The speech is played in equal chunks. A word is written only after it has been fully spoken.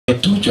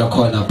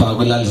yakhona pha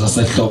kulaliza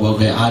sehlobo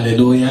ke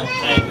haleluya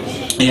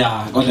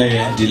yeah kodwa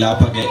ke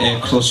ndilapha ke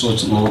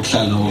crossroads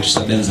ngokuhlala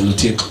nokusebenza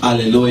noThixo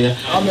haleluya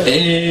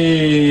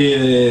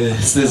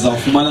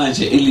sizawufumana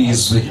nje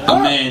ilizwi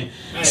amen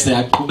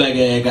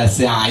siyaqhubekeka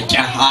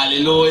siyatya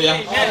haleluya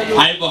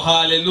hayibo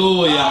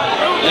haleluya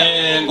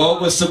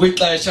ngoku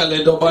sikwixesha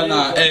lento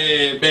bana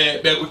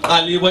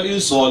bekuqaliwe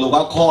izolo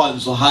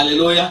kwakhonzo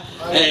haleluya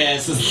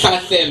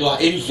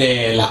sisihlahlelwa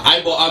indlela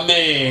hayibo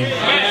amen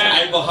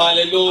hayibo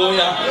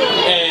haleluya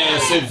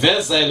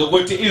sivezela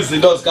ukuthi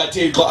izinto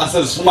zikaThixo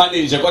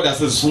asizifumani nje kodwa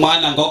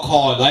sizifumana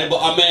ngokholo hayibo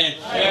amen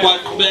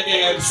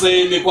kwaqhubekeka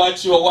ekseni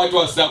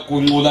kwathiwa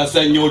siyagunqula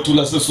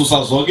siyanyothula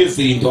sisusa zonke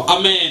izinto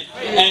amen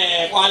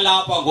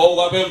kwalapha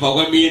ngokwabemva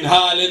kwemini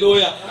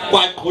haleluya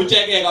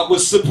kwaqhutshekeka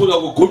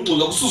kusiphulo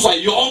kugungxula kususwa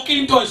yonke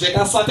into nje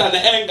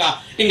kaSathane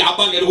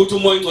ingabangela ukuthi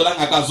umoya ingcwele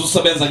angakazi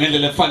usebenza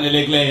ngendlela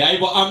efanelekileyo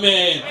hayibo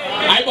amen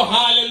hayibo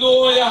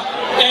haleluya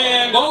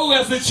ngoku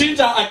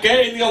sitshintsha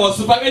again ke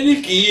wasifaka enye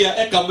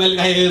igiya egameni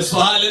lika Yesu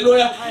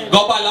haleluya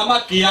ngoba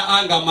lamagiya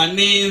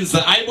angamaninzi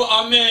hayibo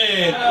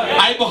amen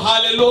hayibo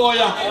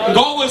haleluya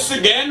ngoku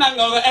singena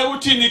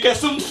ekuthini ke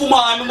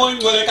simfumana umoya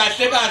ingcwele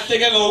kahle kahle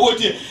ke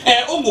ngokuthi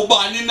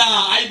ungubani na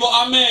hayibo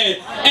amen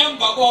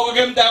emva koko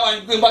ke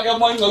mntayawani ke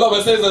umoya ingcwele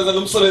besezenza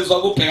nomsebenzi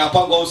wakubheka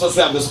phambi kwamso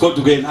sihambe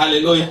sigodukeni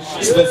haleluya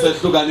sibe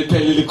sehlukana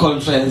iphelile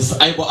iconference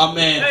hayibo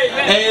amen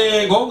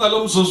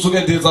ngokungalomzuzu ke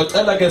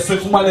ndizocela ke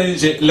sifumane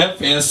nje le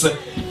verse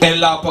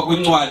elapha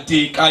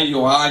kwincwadi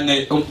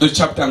kaYohane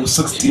chapter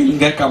 16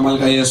 ngegama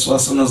lika Yesu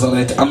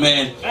waseNazaretha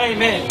amen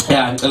amen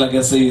yeah ngicela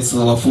ke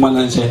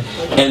sizawufumana nje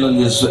elo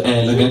lizwi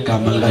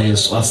ngegama lika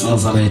Yesu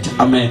waseNazaretha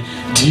amen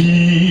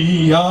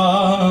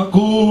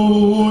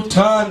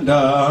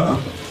ndiyakuthanda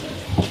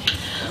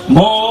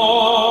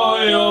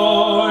moyo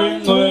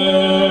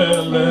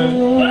ingcwele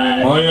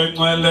moyo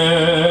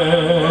ingcwele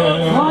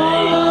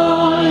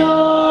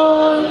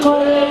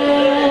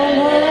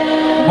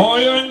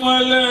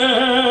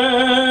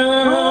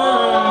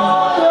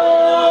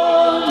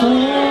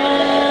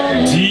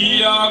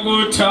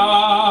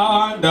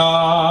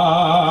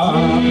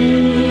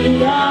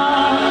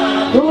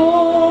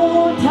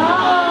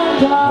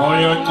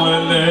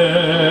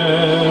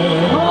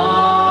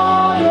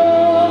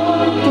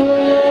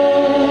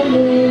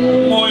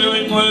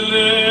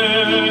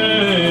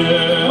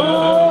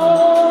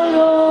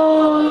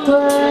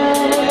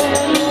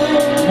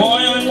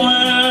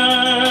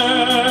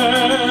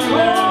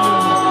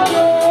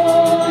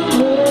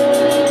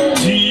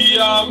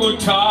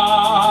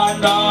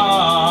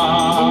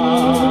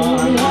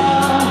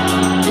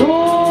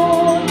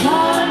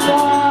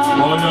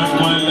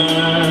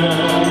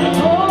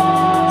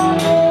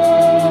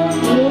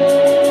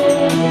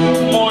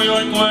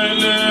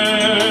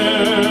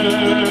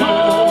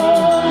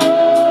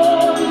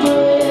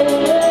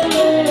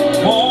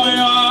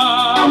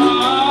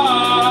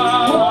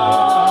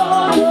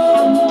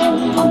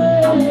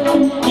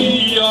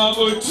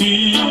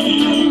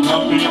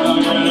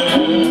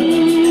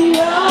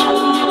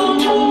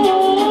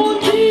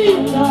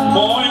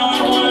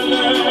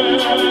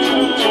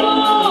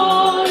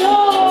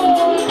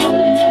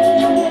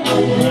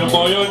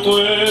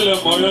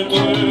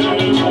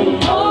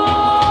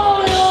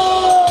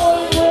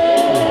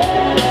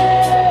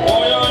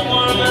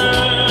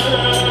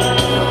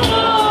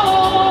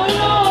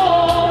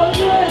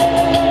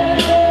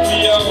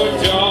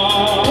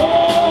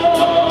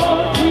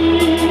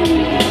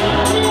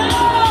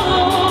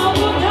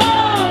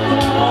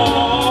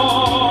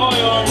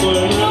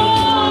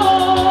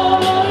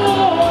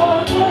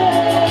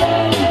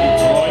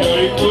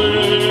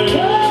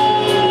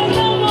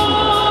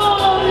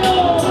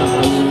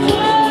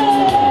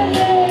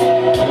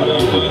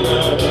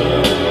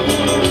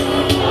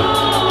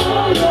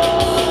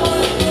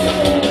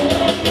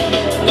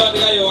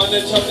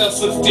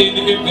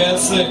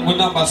Verse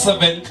number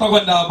 7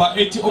 xokondaba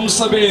ethi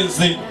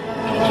umsebenzi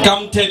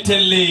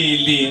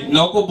kamthetheleli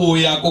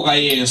nokubuya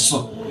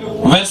kukaYesu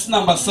verse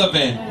number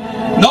 7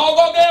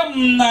 noko ke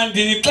mna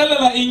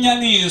ndinixelela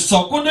inyaniso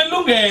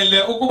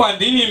kunilungele ukuba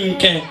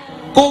ndimke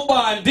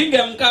kuba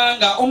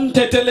ndingemkanga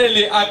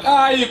umthetheleli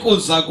akayi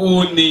kuza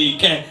kuni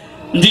ke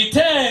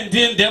ndithe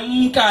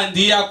ndindemka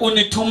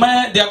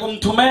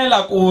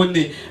ndiyakumthumela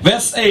kuni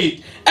verse 8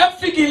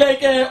 efikile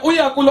ke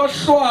uya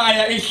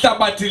kulohlwaya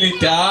ihlabathi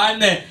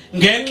lidane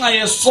ngenxa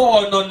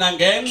yesono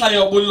nangenxa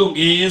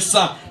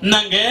yobulungisa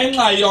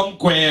nangenxa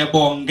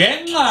yomgwebo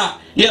ngenxa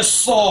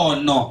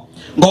yesono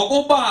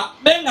ngokuba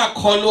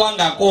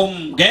bengakholwanga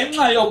kum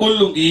ngenxa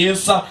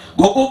yobulungisa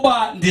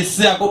ngokuba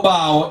ndisiya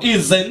kubawo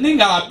ize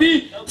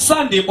ningabi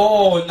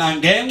sandibona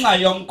ngenxa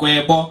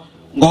yomgwebo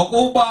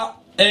ngokuba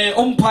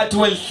umphathi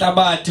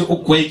welihlabathi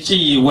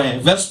ugwetyiwe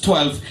verse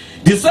 12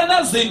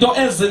 ndisenezinto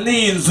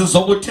ezininzi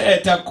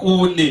zokuthetha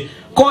kuni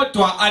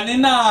kodwa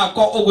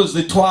aninako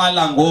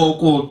ukuzithwala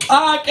ngoku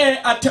xa ke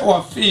athe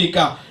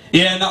wafika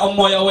yena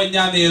umoya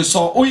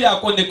wenyaniso uya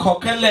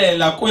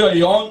kunikhokhelela kuyo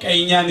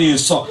yonke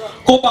inyaniso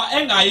kuba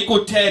engayi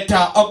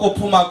kuthetha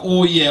okuphuma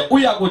kuye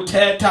uya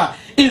kuthetha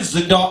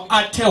izinto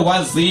athe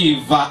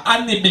waziva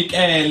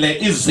anibikele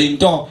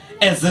izinto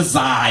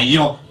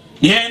ezizayo.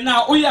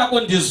 Yena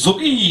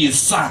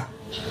uyakundizukisa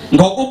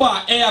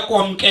ngokuba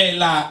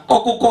eyakwamkela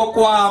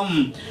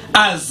okukokwam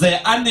aze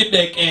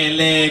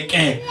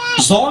anibekeleke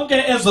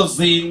zonke ezo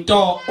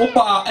zinto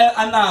uba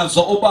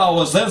anazo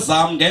ubawo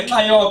zezam.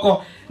 Ngenxa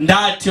yoko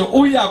ndathi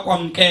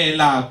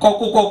uyakwamkela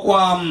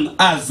kokukokwam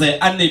aze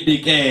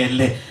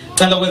anibikele.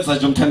 Cela ukwenza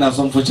nje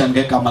umthandazo omfutshane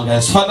ngegama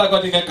likaYesu. Father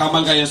God, ngegama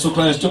likaYesu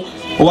Kristu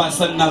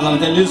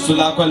waseNazaretha, ilizwi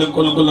lakho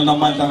lenkulunkulu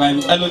namandla ngayo,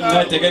 ngicela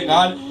uncede ke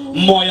ngalo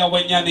moya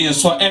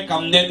wenyaniso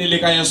egameni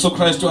likaYesu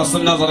Kristu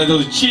waseNazaretha.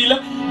 Uzitshile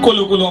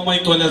nkulunkulu womoya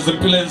ingcwele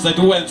ezimpilweni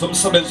zethu, wenze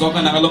umsebenzi wakho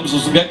ngalo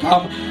mzuzu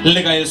ngegama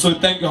likaYesu.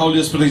 Thank you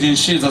Holy Spirit, in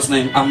Jesus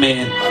name,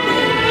 amen.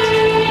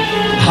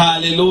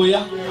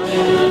 Hallelujah.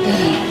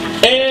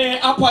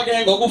 Apha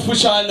ke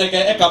ngokufutshane ke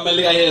egama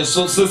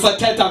likaYesu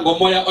sisathetha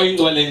ngomoya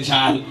oyingcwele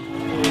njalo.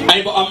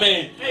 Ayibo,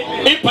 amen.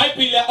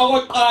 iBhayibhile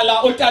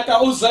okokuqala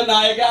utata uze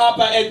naye ke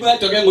apha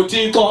encedwe ke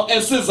nguThixo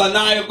esiza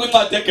naye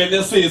kwincwadi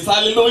eGenesis.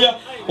 Hallelujah.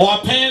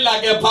 Waphela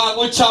ke pha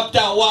ku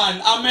chapter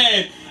 1.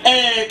 Amen.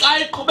 Xa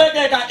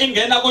iqhubekeka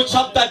ingena ku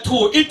chapter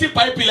 2 ithi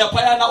iBhayibhile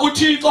phayana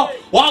uThixo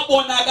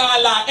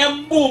wabonakala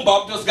embumba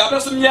umuntu.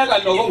 Singabe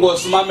simyeka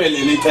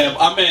ngokusimamele ithemba.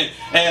 Amen.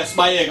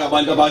 Sibayeka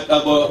abantu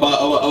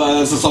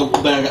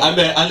abasizawuqhubeka.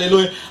 Amen.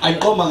 Hallelujah.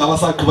 Ayiqoma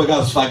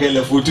ngabasaqhubeka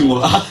sifakele futhi ngo.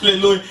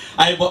 Hallelujah.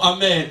 Ayibo,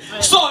 amen.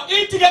 So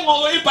ithi ke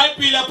ngoku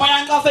iBhayibhile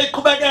phayana xa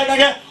seyiqhubekeka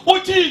ke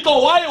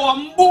uThixo waye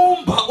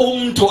wambumba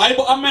umuntu.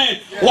 Ayibo, amen.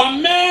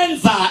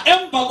 Wamenza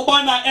emva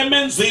kubona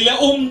emenzile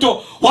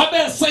umuntu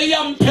wabe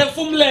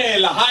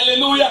seyamphefumulela.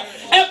 Hallelujah.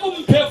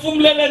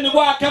 Ekumphefumuleleni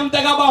kwakhe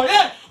mntakabawo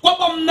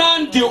kwaba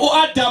mnandi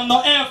uAdam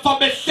noEva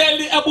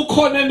behleli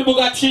ebukhoneni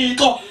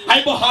bukaThixo.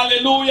 Hayibo,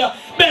 hallelujah.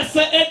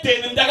 Bese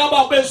Edeni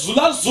mntakabawo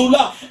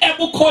bezulazula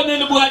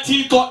ebukhoneni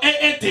bukaThixo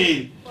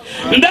eEdeni.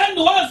 Then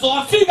waze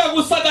wafika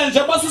kuSathane nje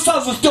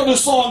basisazi isitori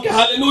sonke.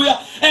 Hallelujah.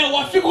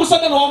 Wafika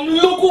uSathane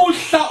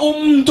wamlukuhla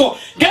umuntu.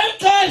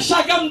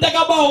 Ngexesha ke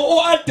mntakabawo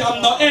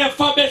uAdam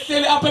noEva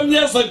behleli apha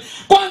emnyezweni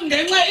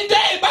kwangenxa into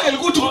eyibangela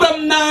ukuthi kube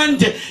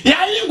mnandi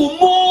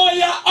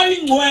yayingumoya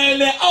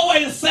oyingcwele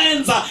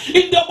owayesenza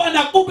into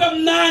yobana kube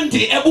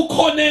mnandi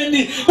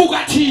ebukhoneni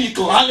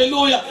bukaThixo.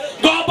 Hallelujah.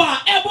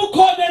 Ngoba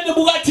ebukhoneni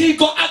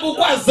bukaThixo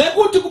akukwazeki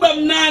ukuthi kube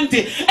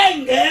mnandi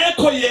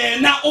engekho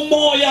yena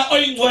umoya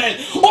oyingcwele.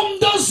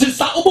 Umuntu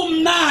ozisa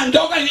ubumnandi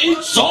okanye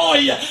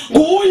ijoy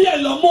nguye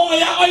lo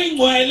moya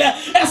oyingcwele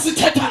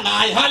esithetha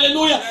ngaye.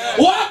 Hallelujah.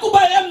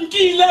 Wakuba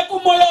emkile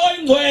kumoya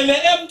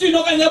oyingcwele emntwini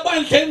okanye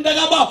ebandleni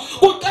lakaba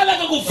kuqala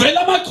ke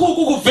kuvela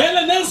amachuku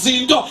kuvela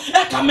nezinto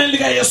egameni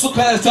likaYesu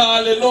Kristu.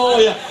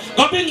 Hallelujah.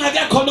 Ngoba ingxaki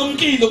yakhona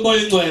umkile umoya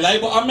oyingcwele.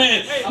 Hayibo,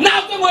 amen.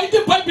 Naku ngoyithi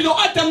iBhayibhile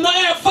uAdam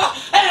noEva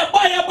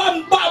baye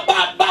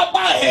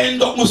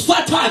bahendo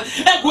nguSathane.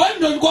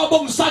 Ekwenweni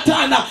kwabo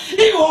nguSathana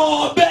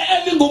ihobe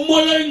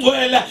elingumoya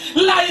oyingcwele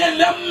laye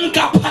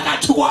lemka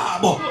phakathi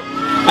kwabo.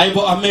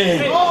 Hayibo,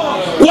 amen.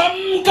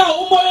 Wamka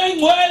umoya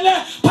oyingcwele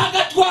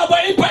phakathi kwabo.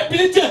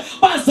 iBhayibhile ithi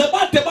baze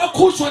bade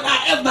bakhushwa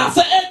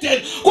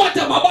naseEdeni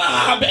kodwa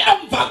mabahambe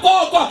emva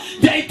koko.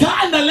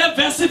 Ndiyayithanda le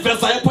verse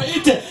ivezayo pha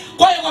ithi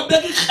kwaye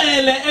kwabeka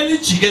ikrele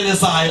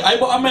elijikelezayo.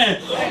 Hayibo, amen.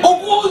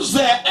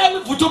 Ukuze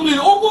elivutha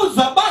umlilo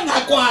ukuze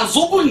bangakwazi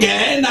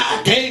ukungena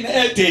again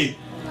eEdeni.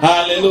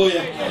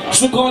 Hallelujah.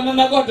 Sikhona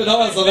nakodwa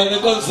nabazalwane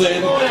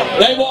enkonzweni.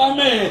 Hayibo,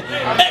 amen.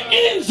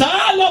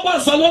 Injalo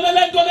bazalwane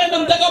lento lena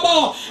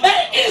mntakabawo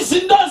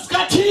izinto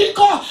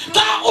zikaThixo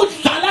xa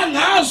udlala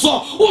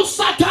ngazo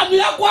uSathane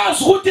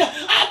uyakwazi ukuthi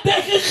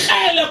abeke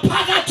ikrele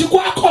phakathi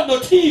kwakho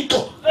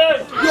noThixo.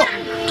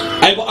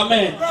 Hayibo,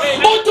 amen.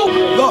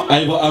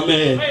 Hayibo,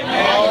 amen.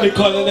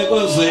 Ikhona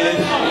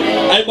nenkonzweni.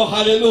 Hayibo,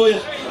 hallelujah.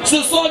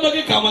 Sisonke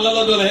igama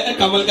lalonto le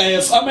egama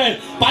likaYesu. Amen.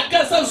 But ke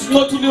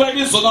sezinqothuliwe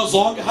izona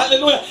zonke.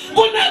 Hallelujah.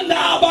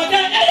 Kunendaba ke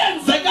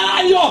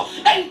eyenzekayo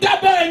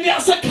entabeni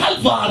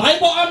yaseCalvary.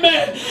 Hayibo,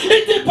 amen.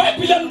 Ithi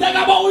iBhayibhile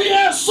mntakaba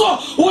uYesu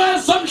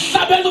weza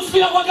emhlabeni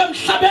ufika kwakhe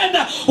emhlabeni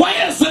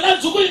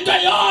wayezelenza ukuyinto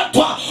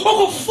yodwa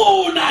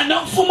ukufuna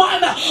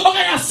nokufumana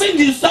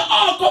okayasindisa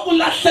oko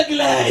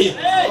kulahlekileyo.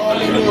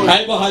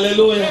 Hayibo,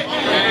 hallelujah.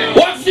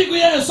 Wafika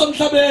uYesu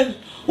emhlabeni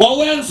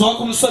wawenza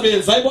wakho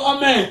umsebenzi. Hayibo,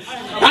 amen.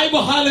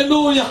 Hayibo,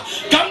 hallelujah.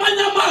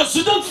 Ngamanye amazwi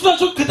into engifuna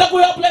ukugqitha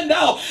kuyo apha le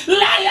ndawo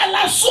laya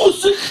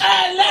lasusa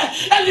ikrele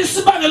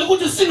elisibangela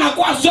ukuthi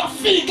singakwazi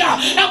uyafika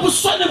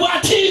ebusweni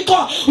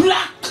bukaThixo.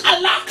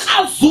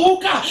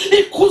 Laqalazuka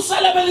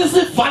ikhusela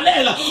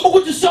belisivalela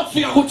ukuthi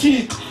siyofika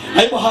kuThixo.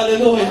 Hayibo,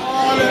 hallelujah.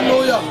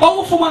 Hallelujah.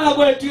 Okufumana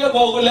kwethu ke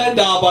ngoku le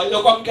ndaba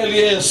yokwamkela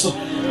uYesu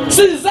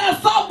size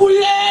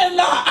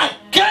sabuyela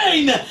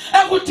again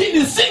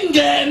ekuthini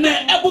singene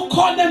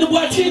ebukhoneni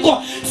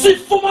bukaThixo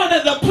sifumane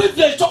the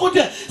privilege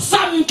ukuthi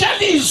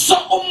samkeliswe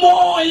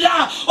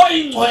umoya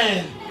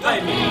oyingcwele.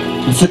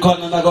 Amen.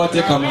 Sikhona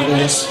nakodwa egama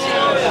likaYesu.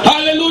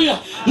 Hallelujah.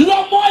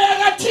 Lo moya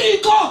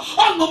kaThixo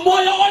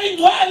ongumoya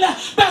oyingcwele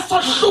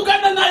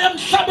besohlukana naye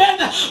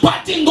emhlabeni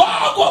but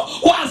ngoko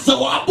waze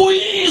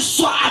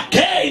wabuyiswa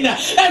again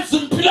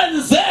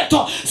ezimpilweni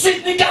zethu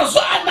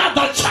sinikezwe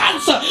another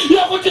chance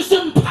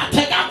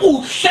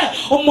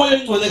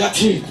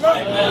kaThixo.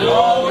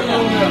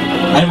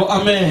 Hayibo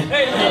amen.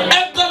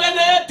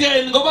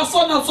 Eden ngoba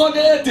sona sonke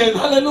Eden,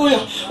 haleluya.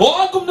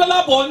 Wonke umuntu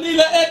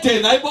labonile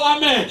Eden, hayibo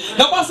amen.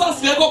 Ngoba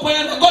sasingekho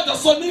phayana kodwa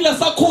sonile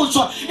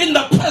sakhutshwa in the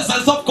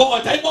presence of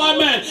God, hayibo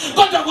amen.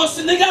 Kodwa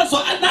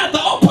ngosinikezwa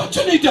another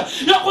opportunity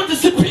yokuthi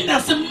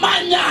siphinde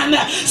simanyane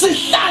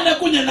sihlale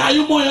kunye naye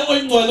umoya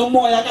oyingcwele,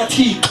 umoya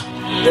kaThixo.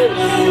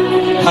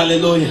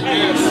 Hallelujah.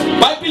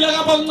 Bible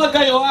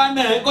kaBanceka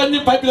Yohane koni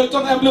Bible ethi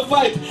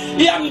amplified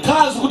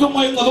iyamchaza ukuthi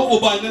umoya oyingcwele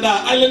ungubani na.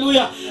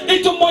 Hallelujah.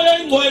 Ithi umoya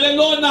oyingcwele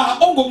lona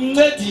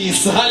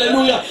ongumncedisi.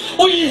 Hallelujah.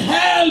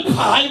 Uyihelp.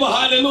 Hayibo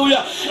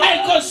hallelujah.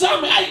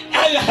 Ayikosami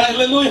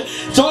hallelujah.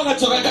 Jonga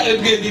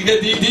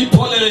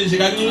ngipholele nje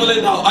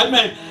kancane nawo.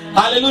 Amen.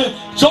 Hallelujah.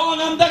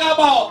 Jonga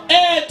mntakabawo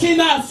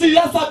thina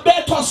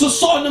siyasabethwa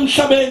sisona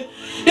emhlabeni.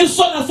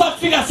 Isona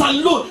safika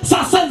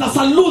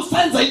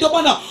senza into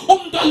yobana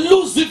umuntu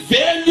alose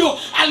value,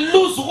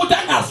 alose ukuthi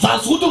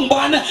angazazi ukuthi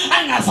ngubani,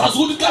 angazazi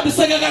ukuthi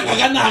xabiseke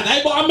kangakanani.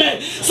 Hayibo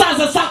amen.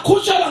 Saze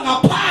sakhutshelwa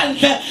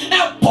ngaphandle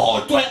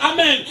ebhodwe.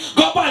 Amen.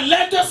 Ngoba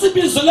lento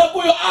esibizele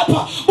kuyo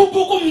apha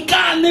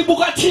ubukumkani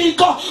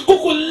bukaThixo,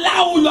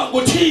 kukulawulwa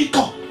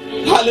nguThixo.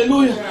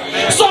 Hallelujah.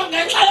 So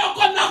ngenxa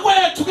yokona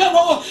kwethu ke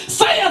ngoku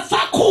saye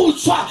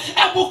sakhutshwa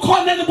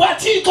ebukhoneni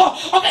bukaThixo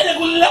okanye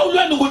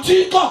kulawulweni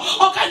nguThixo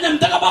okanye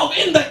mntakabawo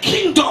in the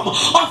kingdom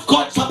of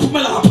God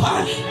saphumela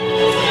ngaphandle.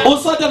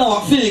 uSathane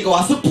wafika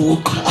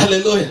wasibhuqa.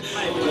 Hallelujah.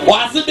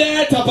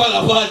 Wasibetha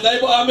phakathi.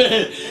 Hayibo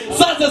amen.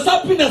 Saze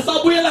saphinde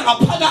sabuyela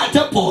ngaphakathi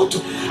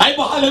ebhodo.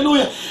 Hayibo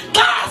hallelujah.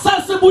 Xa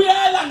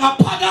sasibuyela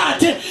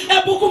ngaphakathi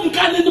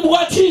ebukumkanini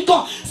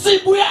bukaThixo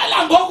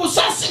sibuyela ngoku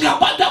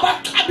sasingabantu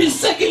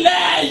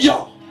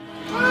abaxabisekileyo.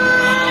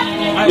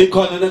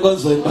 Ikhona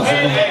nenkonzweni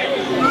bazalwane.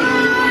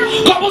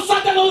 Ngoba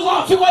uSathane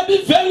uzafika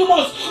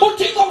ebivelumos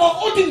uThixo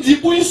ngokuthi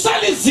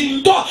ndibuyisela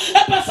izinto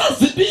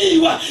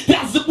ebesazibiwe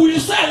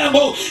ndiyazibuyisela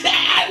ngoku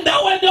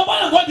endaweni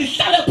yobana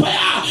ngondihlale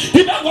phaya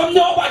ndibe ngomnye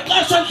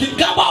wabaxesha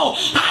ndingabawo.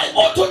 Hayi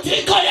uthi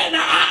uThixo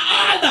yena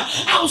ana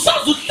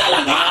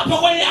awusazuhlala ngapha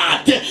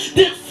kweyade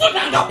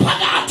ndifuna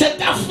ngaphakathi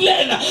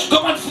etafuleni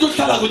ngoba ndifuna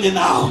ukuhlala kunye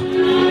nawe.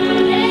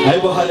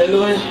 Hayibo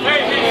hallelujah.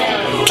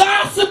 Xa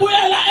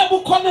sibuyela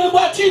ebukhoneni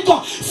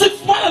bukaThixo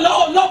sifumana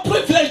lo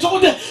privilege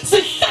ukuthi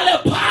sihlale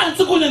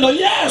phansi kunye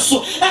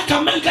noYesu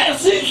egameni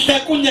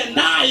kaYesu kunye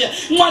naye.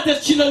 Incwadi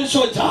ethile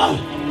lisho njalo.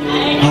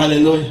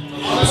 Hallelujah.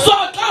 So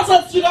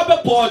xa sifika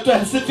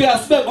bebhodwe sifika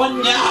sibe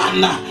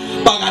ngonyana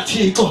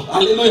bakaThixo.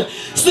 Hallelujah.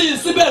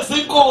 Sibe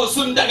zinkosi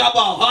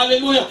mntakabawo.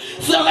 Hallelujah.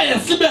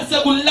 Sibe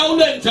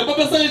sekulawulweni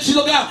njengoba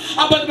beselitshilo ka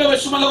abantu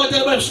bebeshumayela kodwa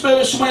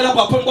bebeshumayela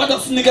lapha phambi kodwa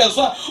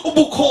sinikezwa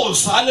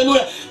ubukhosi.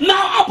 Hallelujah.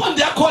 Now apho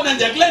ndiyakhona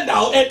nje kule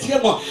ndawo ethi ke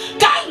ngo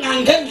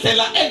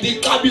kangangendlela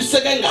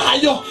endixabiseke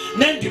ngayo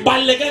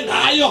nendibaleke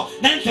ngayo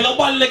nendlela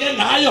obaleke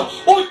ngayo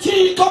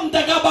uThixo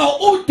mntakabawo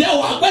ude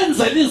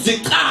wakwenzela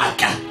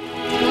izixaka.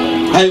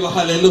 Hayibo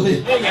hallelujah.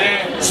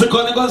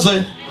 Sikhona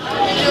enkonzweni.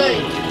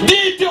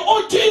 Ndithi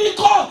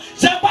uThixo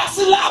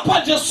jebasilapha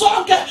nje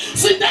sonke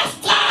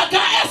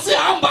sinesixaka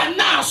esihamba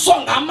naso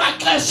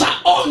ngamaxesha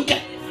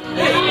onke.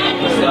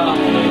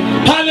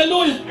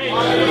 Hallelujah.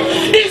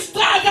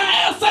 Isixaka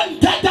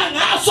esendithetha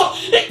ngaso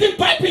ithi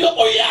iBhayibhile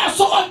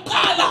uYesu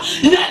oqala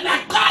yena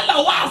qala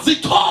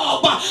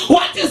wazithoba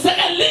wathi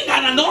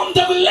sekelingana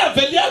nomuntu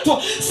kulevel yethu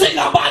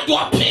singabantu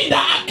waphinda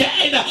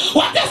again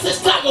wathi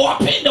sisixaka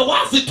waphinda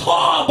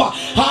wazithoba.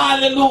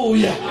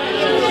 Hallelujah.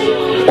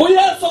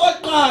 uYesu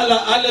oqala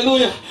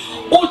hallelujah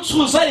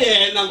uchuze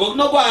yena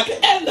ngokunokwakhe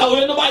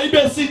endaweni oba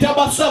ibe sithi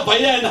abaseva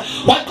yena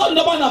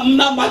waqonda bona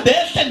mna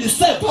madehle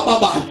ndiseva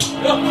ababantu.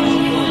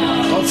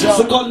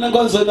 Sikhona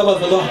enkonzweni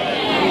abazalwane.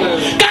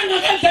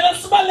 Kangangendlela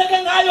sibaleke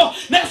ngayo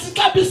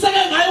nesixabiseke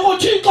ngayo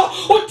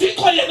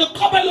uThixo yena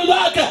uqabelo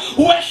lwakhe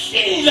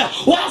wehlile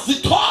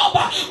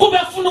wazithoba kube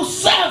funa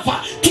useva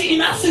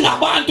thina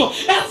singabantu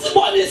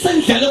esibonise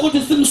indlela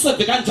ukuthi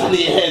simseve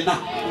kanjani yena.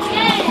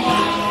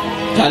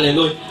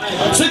 Hallelujah.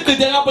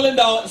 Siqede lapho le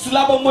ndawo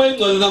silapho umoya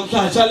oyingcwele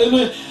namhlanje.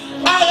 Hallelujah.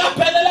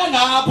 Akaphelela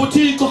ngapho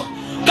uThixo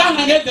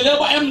kangangendlela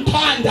yoba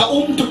emthanda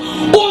umuntu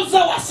uze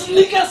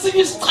wasinika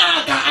esinye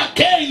isixaka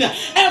again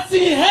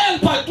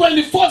esihelpa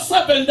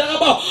 24/7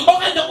 ndakaba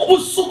okanye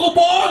ubusuku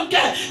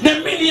bonke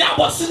nemini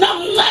yabo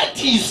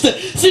sinamncedise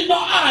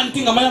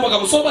sino-anti ngamanye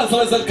amagama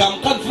sobanzisebenzisa ligama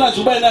khandifuna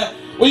nje ube naye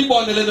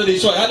uyibone lento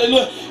ndiyishoyo.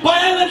 Hallelujah.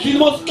 Phayana endlini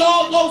mosixa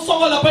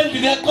usoka lapha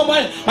endlini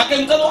yaqomayo ake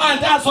ngicela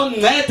u-anti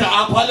azondinceda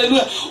apho.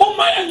 Hallelujah.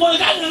 Umoya oyingcwele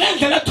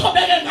kangangendlela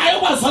ethobeke ngayo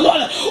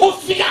bazalwane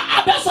ufika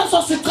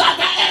abeseso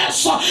sixaka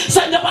eso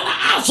sendebana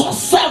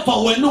azoseva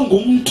wena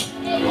ungumntu.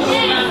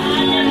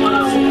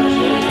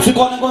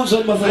 Sikhona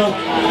enkonzweni bazalwane.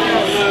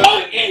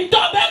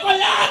 Intobeko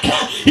yakhe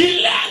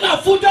ilena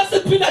futhi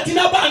esiphinda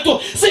thina abantu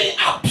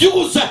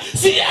siyi-abuse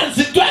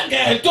siyenza into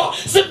engento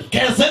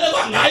simgezele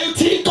kwangayo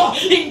uThixo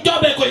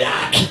intobeko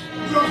yakhe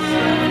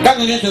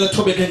kangangendlela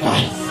ethobeke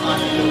ngayo.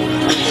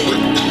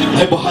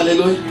 Hayibo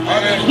hallelujah.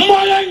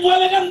 Umoya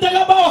oyingcwele ke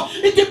mntakabawo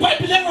ithi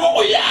iBhayibhile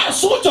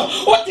uYesu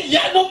uthi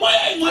yena umoya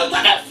oyingcwele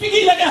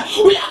akafikile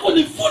ke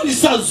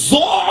uyakunifundisa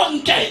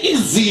zonke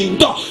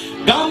izinto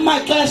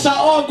ngamaxesha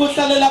onke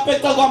uhlale lapha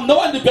eceleni kwami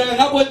noba ndibheke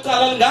ngabo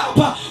ecala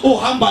ngapha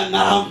uhamba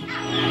nami.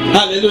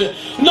 Hallelujah.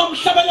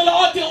 Nomhlabelela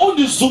othi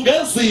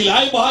undizungezile.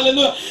 Hayibo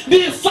hallelujah.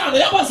 Nisana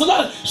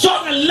yabazalwane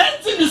shonga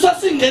lenzi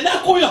ndisasingene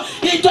kuyo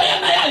into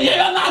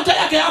yena nto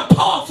yakhe ya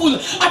powerful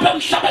apha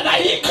emhlabeni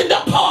ayikho into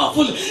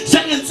powerful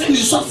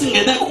njengensindiso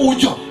singene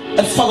kuyo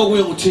elifaka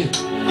kuyo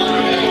nguThixo.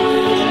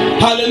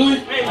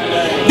 Hallelujah.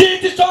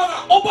 Ndithi shonga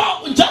uba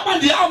njaba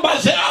ndihamba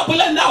nje apho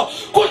le ndawo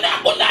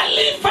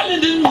kunalifa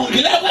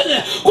lendingqungileyo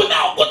kanye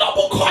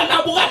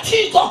kunobukhona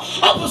bukaThixo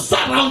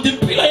obusurround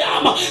impilo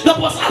yami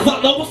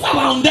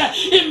nobusurround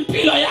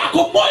impilo yakho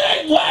umoya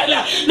oyingcwele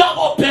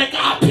nokubheka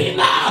phi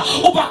na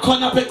uba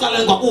khona apha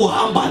ecaleni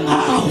kwakuhamba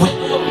nawe.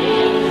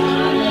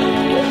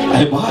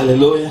 Hayibo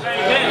hallelujah.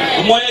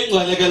 Umoya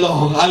oyingcwele ke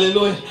lo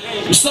hallelujah.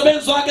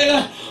 Umsebenzi wakhe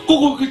ke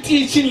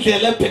kukuteach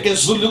indlela ebheke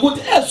ezulwini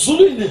ukuthi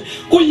ezulwini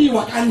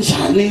kuyiwa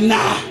kanjani na.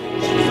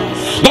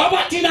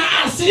 Baba thina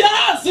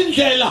asiyazi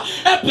indlela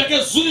ebheke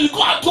ezulwini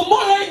kodwa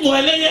umoya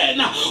oyingcwele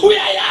yena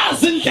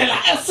uyayazi indlela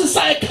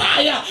esisa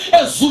ekhaya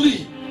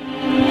ezulwini.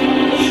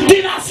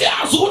 Thina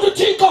siyazi ukuthi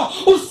uThixo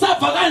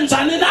usava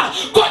kanjani na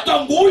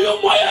kodwa nguye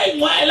umoya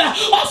oyingcwele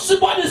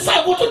osibonisa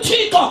ukuthi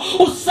uThixo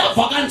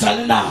usava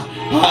kanjani na.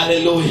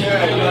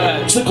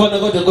 Hallelujah. Sikhona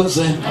kodwa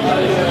nkozeni.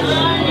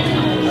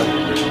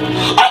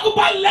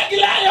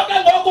 Akuballekileyo ke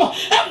ngoku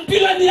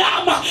empilweni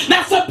yami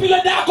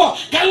nasempilweni yakho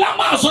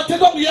ngalamazo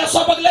othethwa nguYesu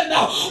apha kule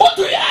ndawo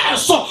uthi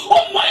uYesu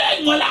umoya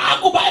oyingcwele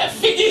akuba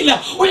efikile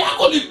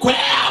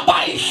uyakuligweba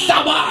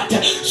ihlabathi.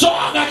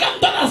 Jonga ke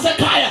mntwana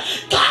sekhaya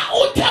xa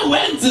uthe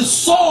wenza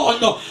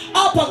isono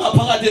apha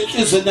ngaphakathi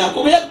enhliziyweni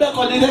yakho kuye kube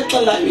khona into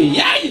exelayo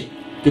yayi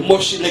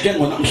ndimoshile ke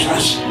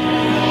ngonamhlanje.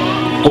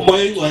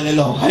 Umoya oyingcwele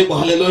lo hayibo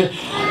hallelujah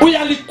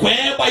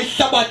uyaligweba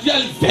ihlabathi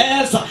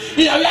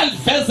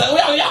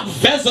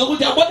uyakuveza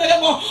ukuthi yabona ke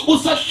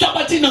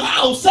usahlabathini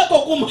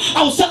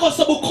awusekho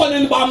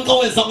sebukhoneni bami xa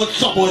wenza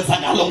ngohlobo wenza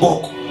ngalo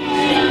ngoku.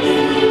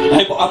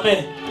 Hayibo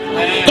amen.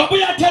 Ngoba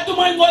uyathetha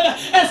umoya oyingcwele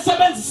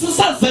esebenzisa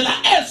isazela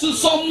esi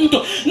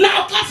somuntu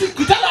naw xa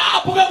sigqithela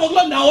apho ke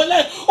ngokuloo ndawo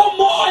leyo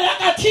umoya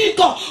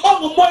kaThixo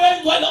ongumoya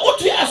oyingcwele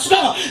uthi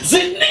uyasuka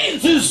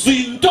zininzi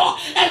izinto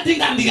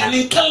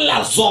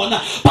endinganixelela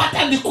zona but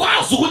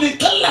andikwazi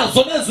ukunixelela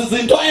zona ezi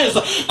zinto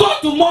ezo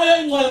kodwa umoya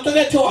oyingcwele xa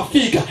kethe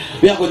wafika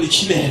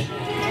uyakunitshilela.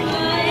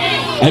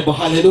 Hayibo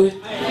hallelujah.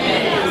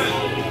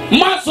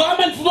 Mazo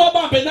ame ndifuna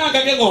ubambe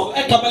nanga ke ngoku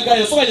egama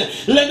likaYesu okanye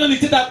le nto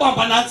ndithetha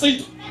kubamba nantsi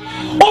into.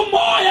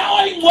 Umoya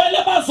oyingcwele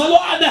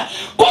bazalwane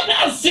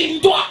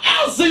kunezinto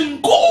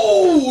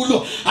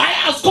ezinkulu hayi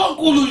azikho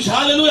nkulu nje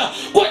hallelujah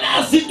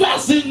kunezinto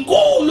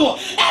ezinkulu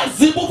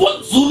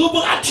ezibubunzulu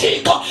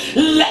bukaThixo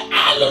le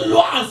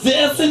alulwazi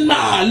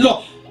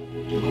esinalo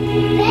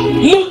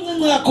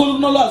luncinci kakhulu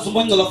kunolwazi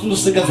umoya oyingcwele afuna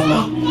usikeza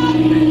la.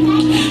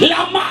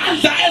 La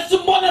mandla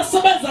esibona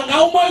sebenza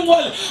ngawo umoya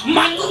oyingcwele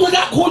mancinci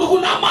kakhulu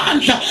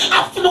kunamandla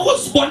afuna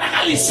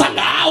ukuzibonakalisa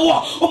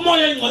ngawo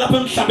umoya oyingcwele apha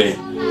emhlabeni.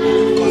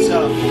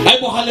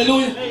 Hayibo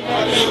hallelujah.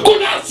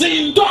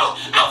 Kunezinto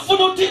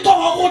afuna uThixo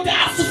ngokuthi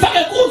asifake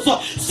kuzo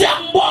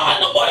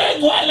siyambona umoya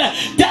oyingcwele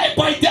day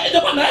by day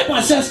noma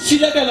hayibo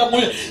siyasitshilekela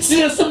nguye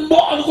siye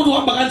simbona ukuthi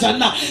uhamba kanjani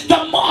na. The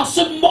more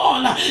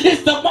simbona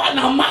is the more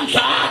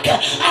namandla akhe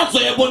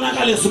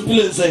azoyebonakalisa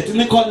impilo zethu.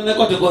 Nikhona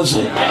nekodwa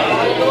konje.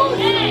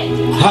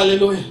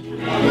 Hallelujah.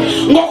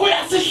 Ngokuya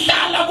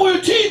sihlala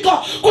kuYuThixo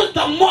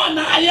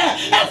kudamona aye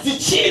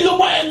ezitshila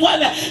umoya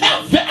oyingcwele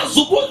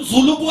eveza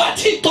ubunzulu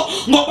bukaThixo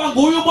ngoba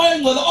nguye umoya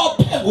oyingcwele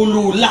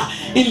ophengulula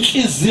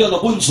inhliziyo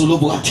nobunzulu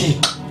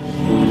bukaThixo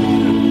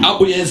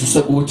abuye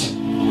ezise kuthi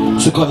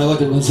sikhona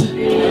kodwa konje.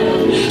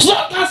 So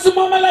xa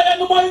simamela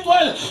yena umoya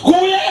oyingcwele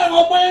kuye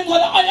ngomoya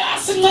oyingcwele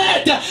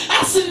oyasinceda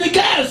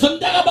asinikeze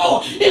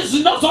mntakabawo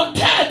izinto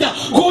zokuthetha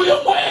nguye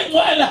umoya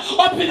oyingcwele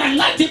ophinda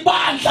anceda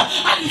ibandla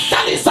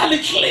alihlalisa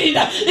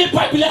liklina.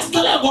 iBhayibhile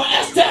esixelela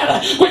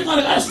ngo-Esther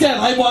kwincwadi ka-Esther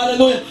hayibo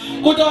hallelujah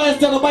kuthi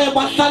o-Esther baye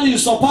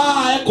bahlaliswa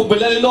phaa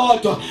egumbeleni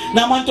lodwa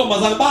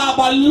namantombazane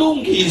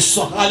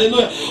balungiswa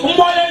hallelujah.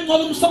 Umoya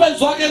oyingcwele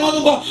umsebenzi wakhe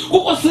ngoku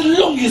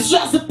kukusilungisa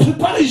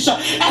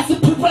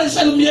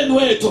uyasipreparishela umyeni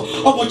wethu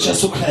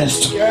onguJesu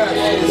Kristu.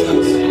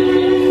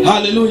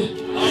 Hallelujah.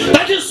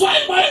 That is why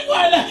umoya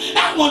oyingcwele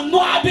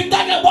angonwabi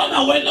xa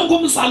kebona wena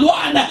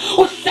ngumzalwane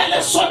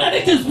uhlele sona.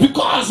 It is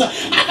because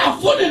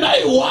akafuni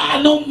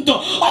nayi-one umuntu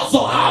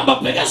ozohamba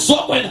bheke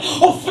esokweni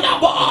ufuna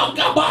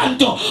bonke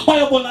abantu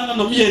bayobonana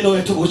nomyeni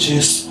wethu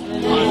nguJesu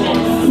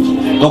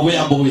ngoba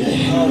uyabuya.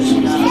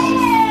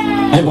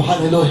 Hayibo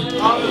hallelujah.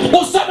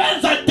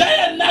 Usebenza day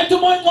and night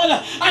umoya oyingcwele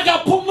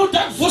akaphumuli ukuthi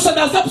akuvusa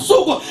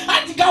nasebusuku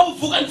athi ka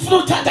uvuka ndifuna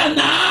uthatha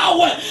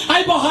nawe.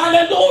 Hayibo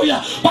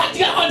hallelujah. But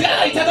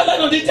ndiyayithatha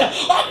lento ndithi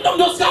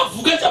umuntu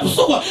osikavuka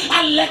ebusuku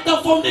aleka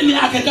efowunini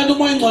yakhe kanti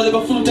umoya oyingcwele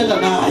bafuna uthetha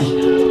naye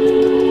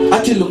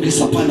athi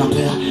lungisa phana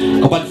phaya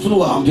ngoba ndifuna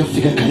uhambe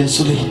uyofika ekhaya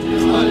esulwini.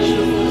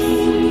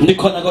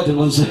 Nikhona kodwa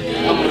ngonze.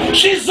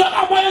 Inhliziyo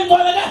kamoya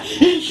oyingcwele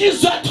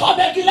inhliziyo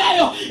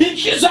ethobekileyo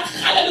inhliziyo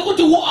ekhalela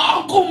ukuthi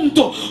wonke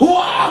umuntu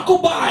wonke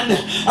ubani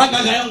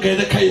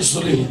angangayongena ekhaya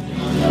esulwini.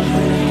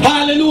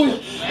 Hallelujah.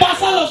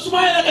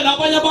 basazoshumayela ke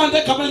nabanye abantu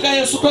egameni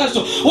likaYesu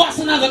Kristu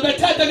wasenaza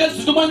bethethe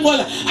ngezinto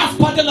abangcwele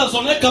asiphathela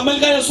zona egameni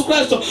likaYesu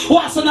Kristu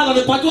wasenaza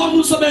bephathe wami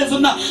umsebenzi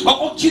na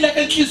ngokuthile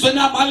enhlizweni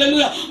yami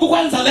haleluya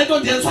ukwenza lento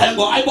ndiyenzayo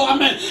ngo ayibo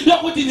amen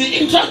yokuthi ni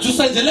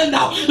introduce nje le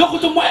ndawo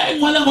yokuthi umoya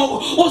engcwele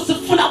ngoku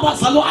usifuna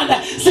abazalwane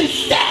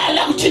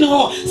sihlele kuthini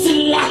ngo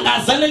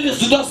silangazelele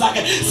izinto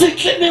zakhe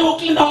sikliniwe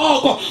uklina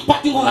oko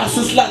but ngoba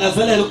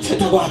sisilangazelele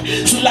ukuthetha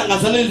kwakhe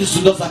silangazelele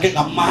izinto zakhe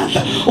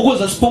ngamandla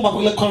ukuze siphuma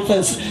kule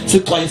conference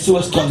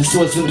sixwayisiwe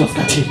sigcwalisiwe izinto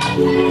zikaThixo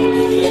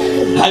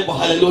hayibo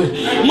haleluya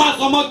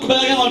mazwa amagqibela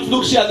ke ngifuna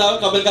ukushiya nawe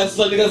egameni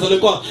kaSisonikeza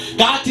lenkonzo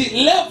ngathi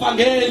le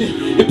evangeli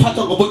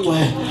iphathwa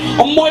ngobungcwele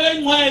umoya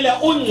engcwele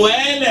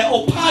ungcwele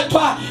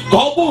uphathwa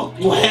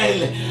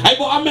ngobungcwele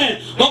hayibo amen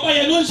ngoba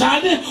yena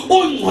unjani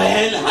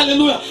ungcwele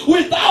haleluya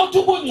without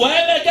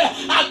ubungcwele ke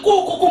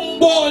akukho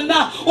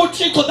kumbona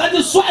uThixo that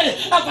is why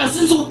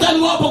akasinzi ukuqala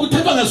lapha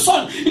kuthethwa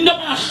ngesono into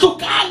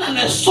abahlukana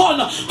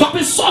nesono ngoba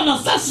isono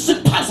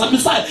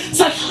sasisiphazamisayo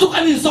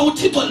sahlukanisa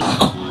uThixo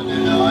nakho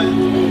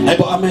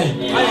hayibo amen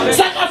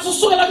sakathi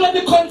usukela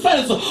kule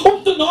conference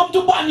umuntu nomuntu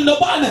ubani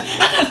nobani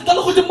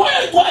akazicela ukuthi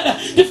moya engcwele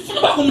ngifuna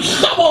ukuba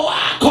ngumhlobo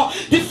wakho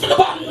ngifuna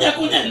ukuba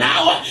kunye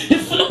nawe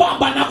ngifuna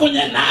ukuba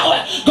nakunye nawe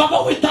ngoba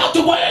without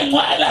moya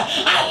engcwele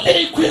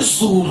alikho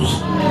izulu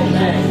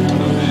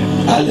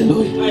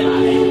haleluya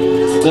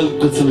sicela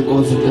ukuthi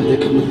inkonzo ngale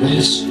egameni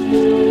likaYesu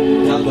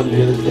namba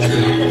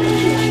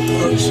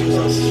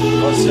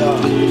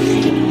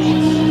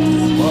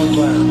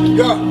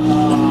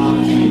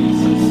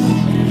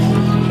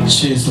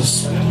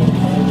Jesus.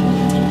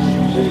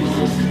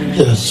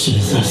 Yes,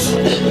 Jesus.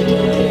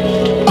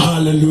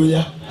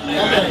 Hallelujah.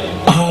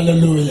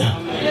 Hallelujah.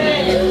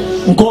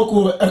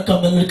 Ngoku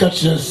egameni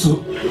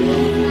likaJesu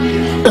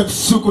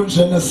ebusuku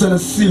njena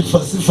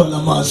sifa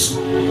lamasu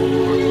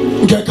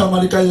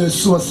ngegama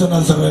likaYesu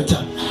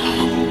waseNazaretha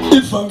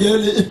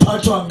ivangeli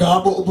iphathwa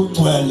ngabo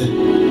ubungcwele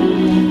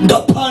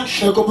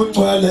ngaphandle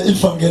kobungcwele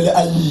ivangeli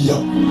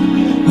ayiyo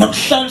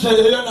namhlanje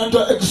eyona nto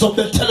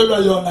ekuzobethelelwa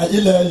yona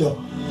ileyo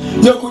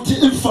yokuthi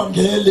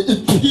ivangeli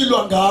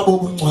iphilwa ngabo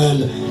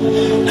ubungcwele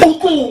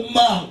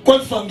ukuma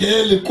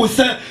kwevangeli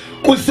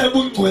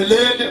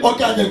kusebungcweleni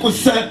okanye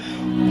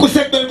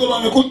kusekubeni ngoba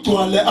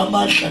ngekugcwale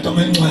amandla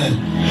kamengcwele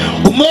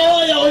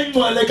umoya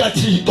oyingcwele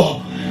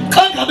kaThixo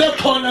kangabe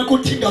khona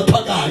kuthi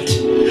ngaphakathi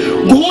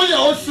nguye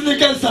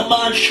osinikeza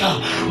amandla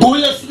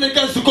nguye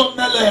osinikeza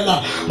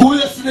ukomelela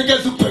nguye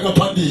osinikeza ukubheka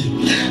phambili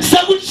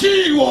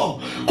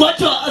sekutshiwo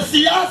kodwa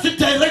asiyazi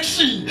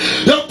direction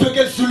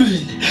yokubheka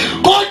ezulwini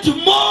kodwa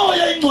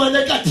umoya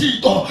ingcwele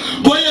kaThixo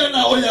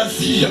ngoyena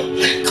oyaziyo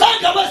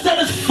kangabe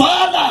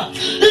selesivala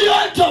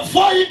iyonto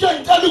into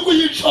engicela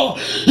ukuyitsho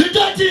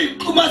intothi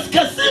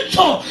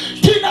kumasikasitsho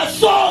thina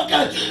sonke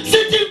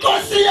sithi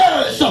inkosi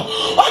Yesu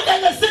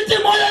okanye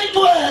sithi moya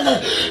ingcwele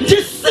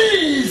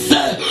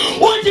ndisize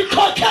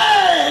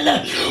undikhokhele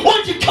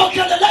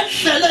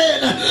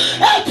lendleleni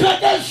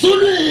epheke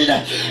ezulwini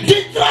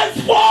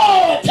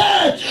nditransporte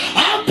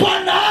apha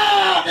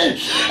nami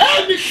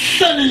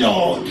emihleni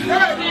yonke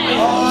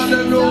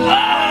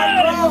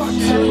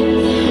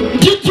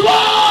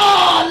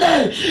ndithwale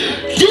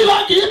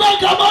ndiba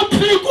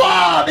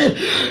ngamaphikwane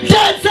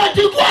ndenze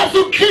ndikwazi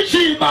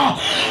ukugijima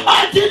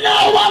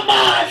andinawo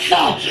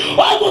amandla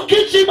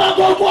wakugijima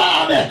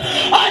ngokwami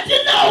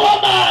andinawo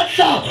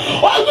amandla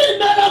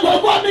wakuyimela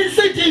ngokwami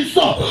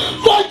insindiso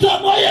kodwa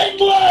moya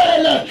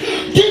engcwele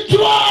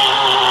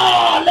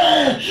ndithwale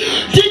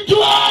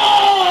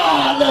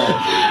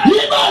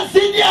yiba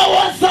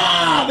zinyawo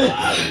zami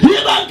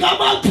yiba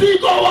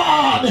ngamaphiko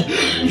wami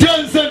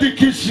ndenze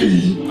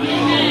ndigijima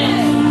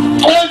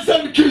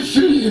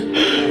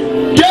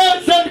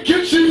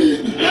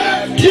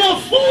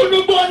ndiyafuna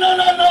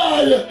ubonana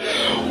naye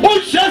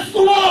uJesu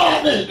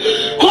wami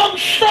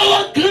komhla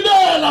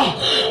wokugqibela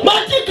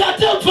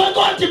matikade emva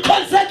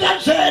kondikhonze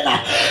kanjena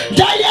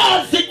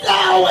ndayazi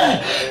cawe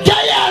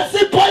ndayazi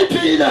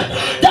iBhayibhile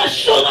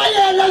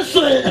ndashumayela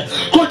ezweni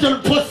kodwa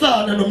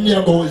liphosana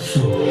nomnyango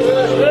wezulu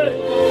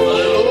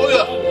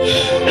haleluya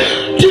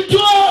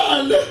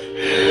ndithwale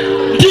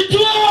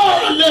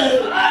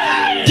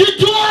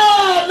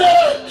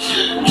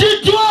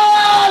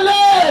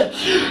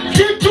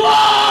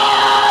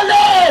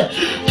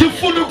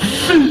ndifuna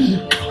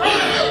ukufika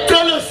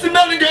cala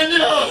sinani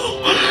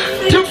ngenyawo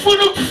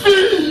ndifuna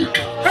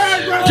ukufika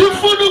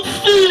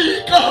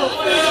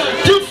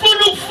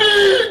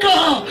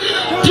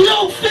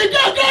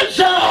ndiyofika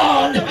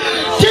kanjani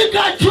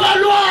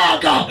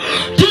ndingathwalwanga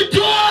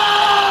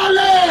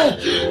ndithwale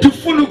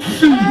ndifuna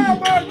ukufika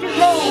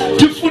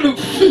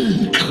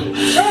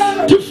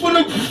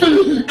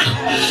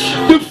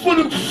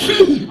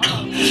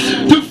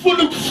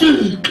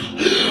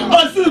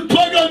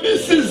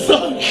asiphakamisa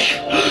izandla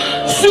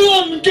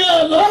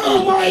siyamkela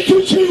almighty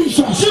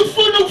Jesus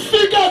sifuna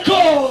ukufika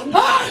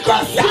khona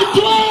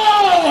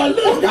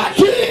sithwale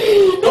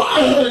ungathindwa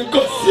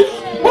Nkosi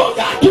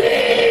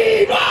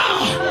ungathindwa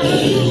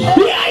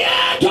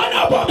uyayedwa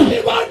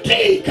nabaphiko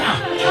ntika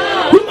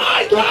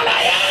umayidwala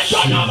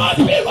yedwa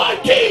nabaphiko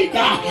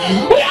ntika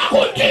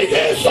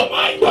uyakutikisa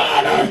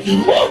umayidwala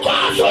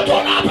ukwazi ukuthi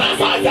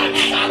unaphefeza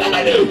emhlabeni